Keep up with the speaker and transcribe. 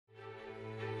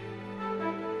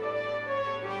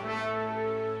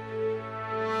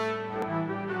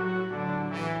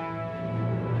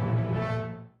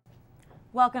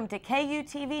Welcome to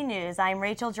KUTV News. I'm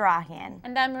Rachel Jarahian.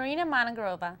 And I'm Marina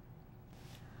Monagorova.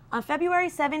 On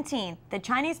February 17th, the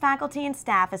Chinese Faculty and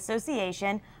Staff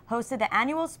Association hosted the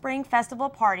annual Spring Festival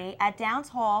Party at Downs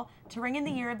Hall to ring in the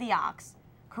Year of the Ox.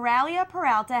 Coralia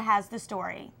Peralta has the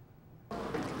story.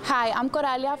 Hi, I'm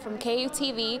Coralia from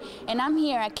KUTV, and I'm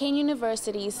here at Kean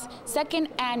University's second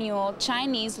annual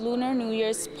Chinese Lunar New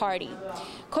Year's Party,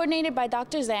 coordinated by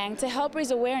Dr. Zhang to help raise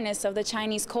awareness of the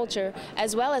Chinese culture,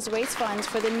 as well as raise funds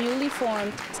for the newly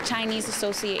formed Chinese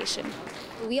Association.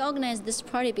 We organized this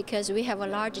party because we have a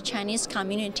large Chinese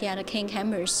community at the Kean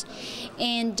campus,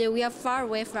 and we are far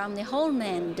away from the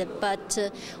homeland, but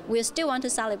we still want to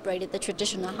celebrate the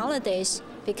traditional holidays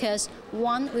because,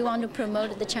 one, we want to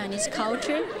promote the Chinese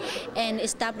culture and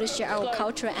establish our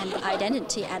culture and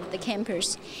identity at the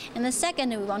campus, and the second,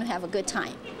 we want to have a good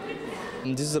time.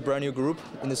 This is a brand new group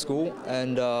in the school,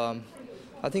 and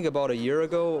I think about a year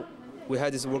ago we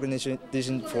had this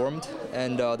organization formed,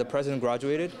 and the president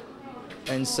graduated.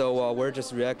 And so we're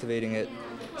just reactivating it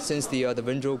since the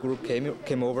Vindro group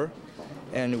came over,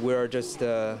 and we're just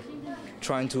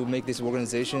trying to make this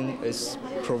organization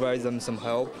provide them some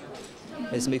help.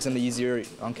 It makes them easier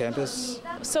on campus.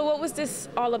 So what was this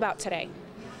all about today?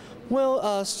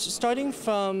 Well, starting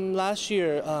from last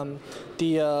year,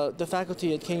 the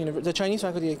faculty at the Chinese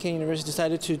faculty at Kean University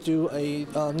decided to do a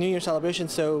New Year celebration.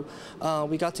 So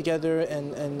we got together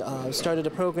and started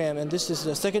a program, and this is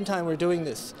the second time we're doing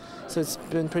this. So it's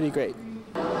been pretty great.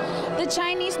 The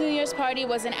Chinese New Year's party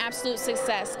was an absolute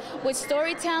success, with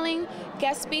storytelling,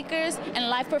 guest speakers, and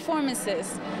live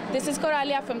performances. This is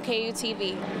Coralia from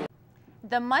KUTV.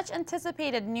 The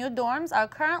much-anticipated new dorms are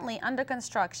currently under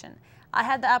construction. I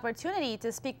had the opportunity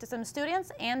to speak to some students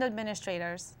and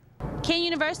administrators. Kean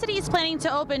University is planning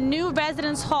to open new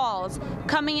residence halls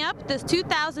coming up this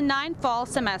 2009 fall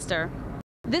semester.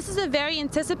 This is a very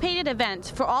anticipated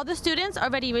event for all the students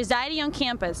already residing on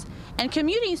campus and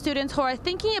commuting students who are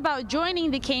thinking about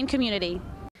joining the Kean community.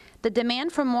 The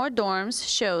demand for more dorms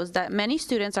shows that many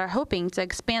students are hoping to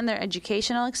expand their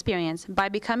educational experience by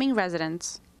becoming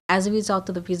residents. As a result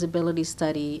of the feasibility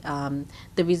study,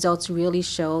 the results really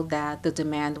show that the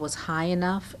demand was high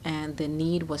enough and the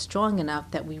need was strong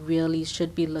enough that we really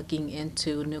should be looking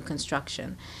into new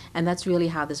construction. And that's really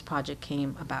how this project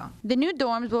came about. The new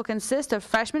dorms will consist of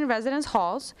freshman residence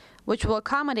halls, which will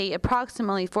accommodate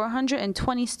approximately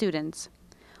 420 students.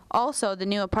 Also, the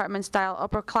new apartment-style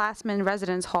upperclassmen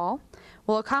residence hall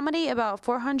will accommodate about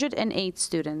 408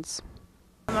 students.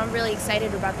 I'm really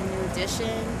excited about the new addition.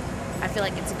 I feel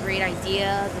like it's a great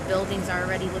idea. The buildings are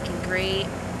already looking great,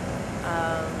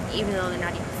 even though they're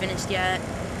not even finished yet.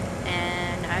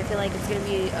 And I feel like it's going to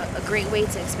be a great way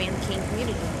to expand the Kean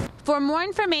community. For more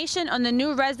information on the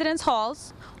new residence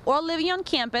halls or living on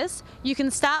campus, you can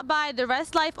stop by the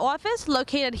Rest Life office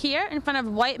located here in front of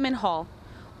Whiteman Hall,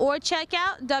 or check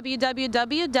out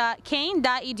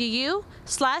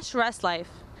www.kean.edu/restlife.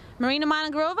 Marina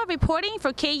Monagorova reporting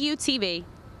for KUTV.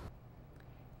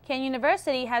 Kean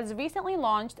University has recently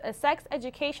launched a sex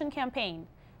education campaign.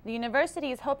 The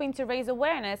university is hoping to raise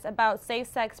awareness about safe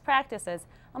sex practices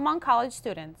among college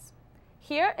students.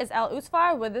 Here is El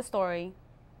Usfar with the story.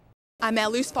 I'm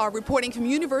El Usfar reporting from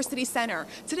University Center.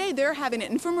 Today they're having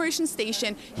an information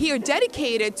station here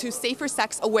dedicated to safer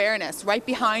sex awareness right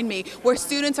behind me, where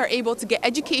students are able to get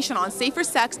education on safer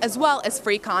sex as well as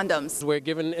free condoms. We're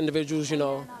giving individuals,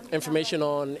 information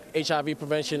on HIV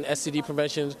prevention, STD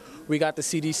prevention. We got the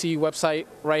CDC website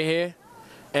right here,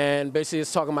 and basically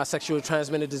it's talking about sexually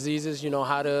transmitted diseases,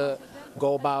 how to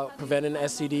go about preventing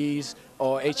STDs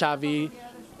or HIV.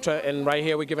 And right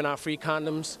here we're giving out free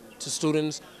condoms to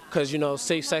students because,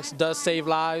 safe sex does save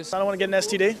lives. I don't want to get an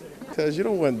STD. Because you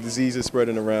don't want diseases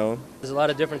spreading around. There's a lot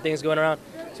of different things going around.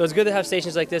 So it's good to have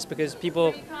stations like this because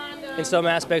people, in some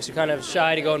aspects, are kind of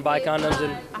shy to go and buy condoms.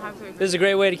 And this is a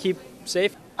great way to keep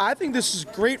safe. I think this is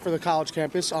great for the college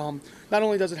campus. Not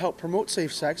only does it help promote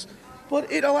safe sex, but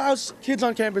it allows kids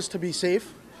on campus to be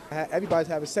safe. Everybody's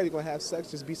having sex, you're going to have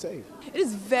sex, just be safe. It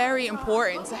is very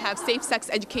important to have safe sex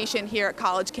education here at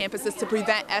college campuses to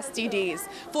prevent STDs.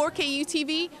 For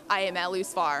KUTV, I am El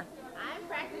Usfar.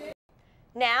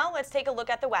 Now let's take a look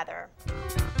at the weather.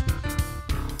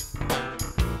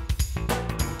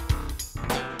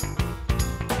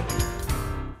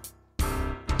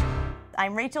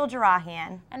 I'm Rachel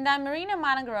Jarahian. And I'm Marina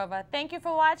Monagorova. Thank you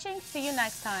for watching. See you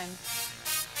next time.